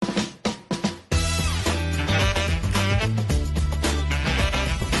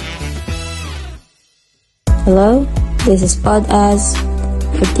Hello, this is PodAs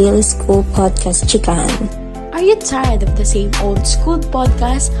for Daily School Podcast Chikahan. Are you tired of the same old school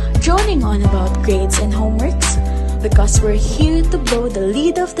podcast droning on about grades and homeworks? Because we're here to blow the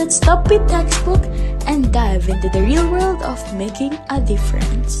lid off that stupid textbook and dive into the real world of making a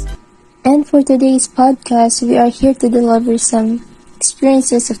difference. And for today's podcast, we are here to deliver some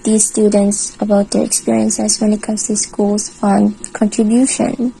experiences of these students about their experiences when it comes to school's fund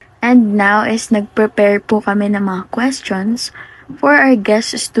contribution. And now is nag-prepare po kami ng mga questions for our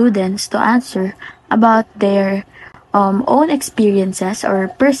guest students to answer about their own experiences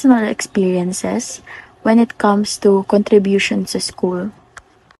or personal experiences when it comes to contribution sa school.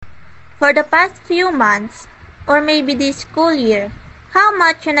 For the past few months, or maybe this school year, how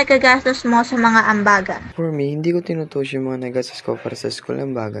much yung nagagastos mo sa mga ambagan? For me, hindi ko tinutuos yung mga nagastos ko para sa school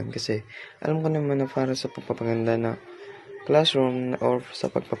ambagan kasi alam ko naman na para sa pagpapaganda na classroom or sa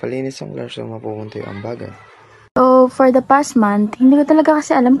pagpapalinis ng classroom mapupunta yung ambagan. So, for the past month, hindi ko talaga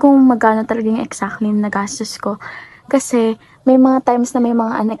kasi alam kung magkano talaga yung exactly na nagastos ko. Kasi may mga times na may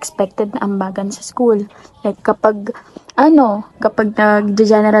mga unexpected na ambagan sa school. Like kapag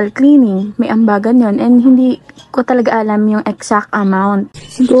nag-general cleaning, may ambagan yon and hindi ko talaga alam yung exact amount.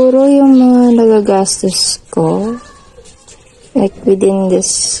 Siguro yung mga nagagastos ko, like within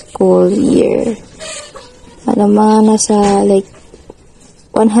this school year, mga nasa like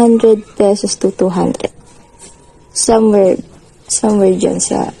 100 pesos to 200. Somewhere dyan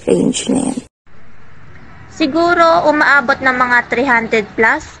sa range na yan. Siguro umaabot ng mga 300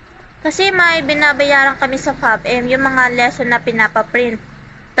 plus. Kasi may binabayaran kami sa FABM yung mga lesson na pinapaprint.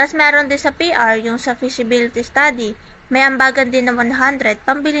 Tapos meron din sa PR yung sa feasibility study. May ambagan din na 100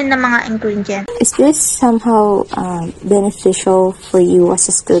 pambili ng mga ingredients. Is this somehow beneficial for you as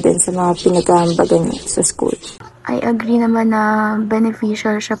a student sa mga pinag-aambagan sa school? I agree naman na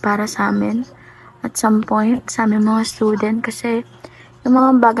beneficial siya para sa amin at some point sa aming mga student kasi yung mga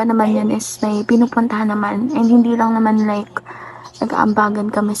ambagan naman yan is may pinupuntahan naman and hindi lang naman like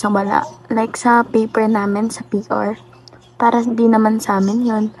nag-aambagan kami sa wala. Like sa paper namin sa PR. Para hindi naman sa amin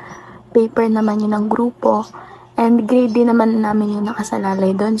yun. Paper naman yun ng grupo and grade din naman namin yung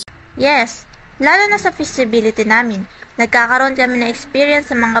nakasalalay doon. Yes, lalo na sa feasibility namin. Nagkakaroon kami ng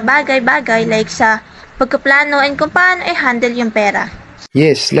experience sa mga bagay-bagay like sa pagkaplano and kung paano i-handle yung pera.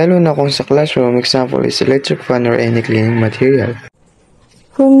 Yes, lalo na kung sa classroom, example is electric fan or any cleaning material.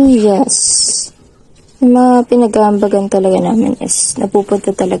 For me, yes. Yung mga pinag-aambagan talaga namin is napupunta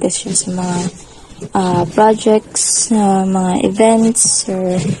talaga siya sa mga projects, mga events,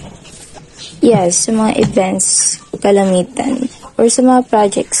 or yes, sa mga events, kalamitan, or sa mga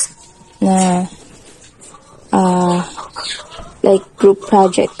projects na like group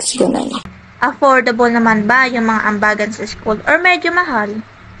projects, ganun. Affordable naman ba yung mga ambagan sa school or medyo mahal?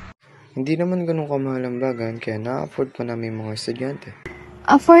 Hindi naman ganun kamahal ang ambagan kaya na-afford pa namin mga estudyante.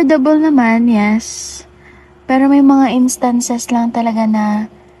 Affordable naman, yes. Pero may mga instances lang talaga na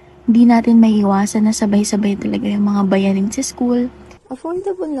hindi natin maiiwasan na sabay-sabay talaga yung mga bayarin sa school.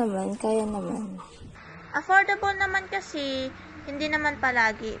 Affordable naman, kaya naman. Affordable naman kasi hindi naman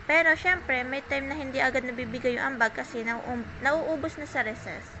palagi. Pero syempre, may time na hindi agad nabibigay yung ambag kasi nauubos na sa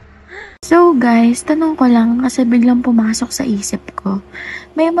recess. So guys, tanong ko lang kasi biglang pumasok sa isip ko.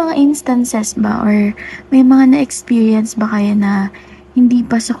 May mga instances ba or may mga na-experience ba kayo na hindi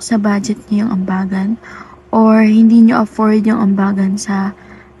pasok sa budget niyo yung ambagan? Or hindi nyo afford yung ambagan sa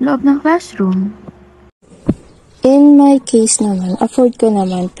loob ng classroom? In my case naman, afford ko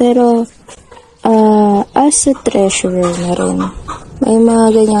naman. Pero, as a treasurer na rin, may mga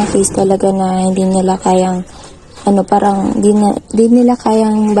ganyang case talaga na hindi nila kayang, parang di nila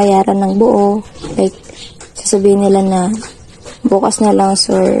kayang bayaran ng buo. Like, sasabihin nila na bukas na lang,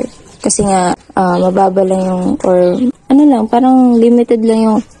 sir. Kasi nga, mababa lang yung, or parang limited lang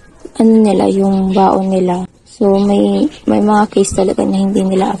yung yung baon nila. So, may mga case talaga na hindi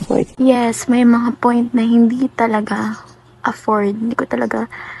nila afford. Yes, may mga point na hindi talaga afford. Hindi ko talaga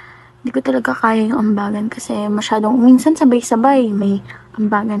kaya yung ambagan kasi minsan sabay-sabay. May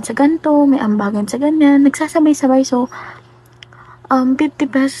ambagan sa ganito, may ambagan sa ganyan. Nagsasabay-sabay. So, 50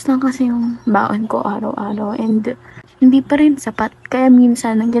 pesos lang kasi yung baon ko araw-araw. And hindi pa rin sapat. Kaya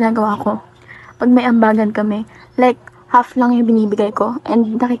minsan, ang ginagawa ko, pag may ambagan kami, like, half lang yung binibigay ko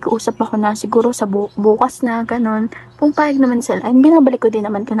and nakikiusap ako na siguro sa bukas na, ganun. Kung pahig naman sila, and binabalik ko din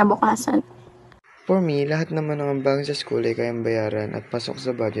naman kinabukasan. For me, lahat naman ng ambagan sa school ay kayang bayaran at pasok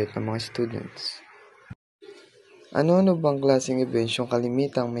sa budget ng mga students. Ano-ano bang klaseng events yung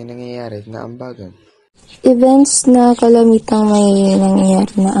kalimitang may nangyayari na ambagan? Events na kalamitang may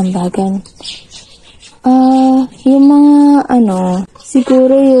nangyayari na ambagan? Yung mga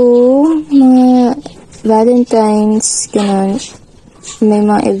siguro yung mga Valentine's, ganun. May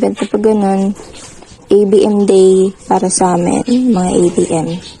mga event na pag ganun. ABM Day para sa amin, mga ABM.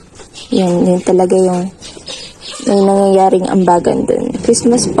 Yun talaga yung may nangyayaring ambagan dun.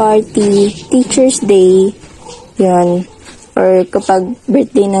 Christmas party, Teacher's Day, yun. Or kapag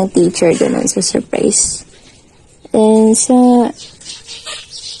birthday ng teacher, ganun, so surprise. And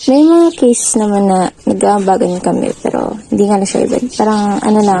may mga cases naman na nag-aambagan kami, pero hindi nga na siya event.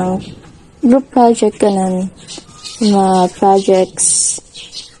 Parang, group project, ganun. Mga projects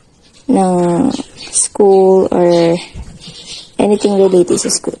ng school or anything related sa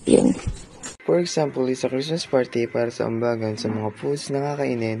school, yun. For example, is a Christmas party para sa ambagan sa mga foods na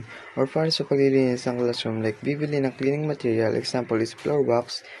kakainin or para sa paglilinis ng classroom like bibili ng cleaning material, example is floor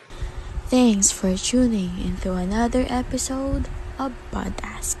box. Thanks for tuning into another episode of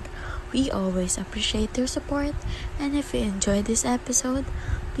Podask. We always appreciate your support, and if you enjoyed this episode,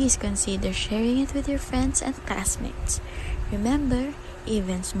 please consider sharing it with your friends and classmates. Remember,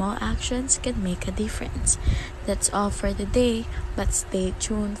 even small actions can make a difference. That's all for today, but stay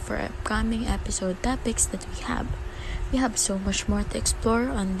tuned for upcoming episode topics that we have. We have so much more to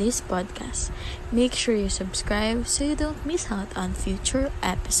explore on this podcast. Make sure you subscribe so you don't miss out on future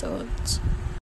episodes.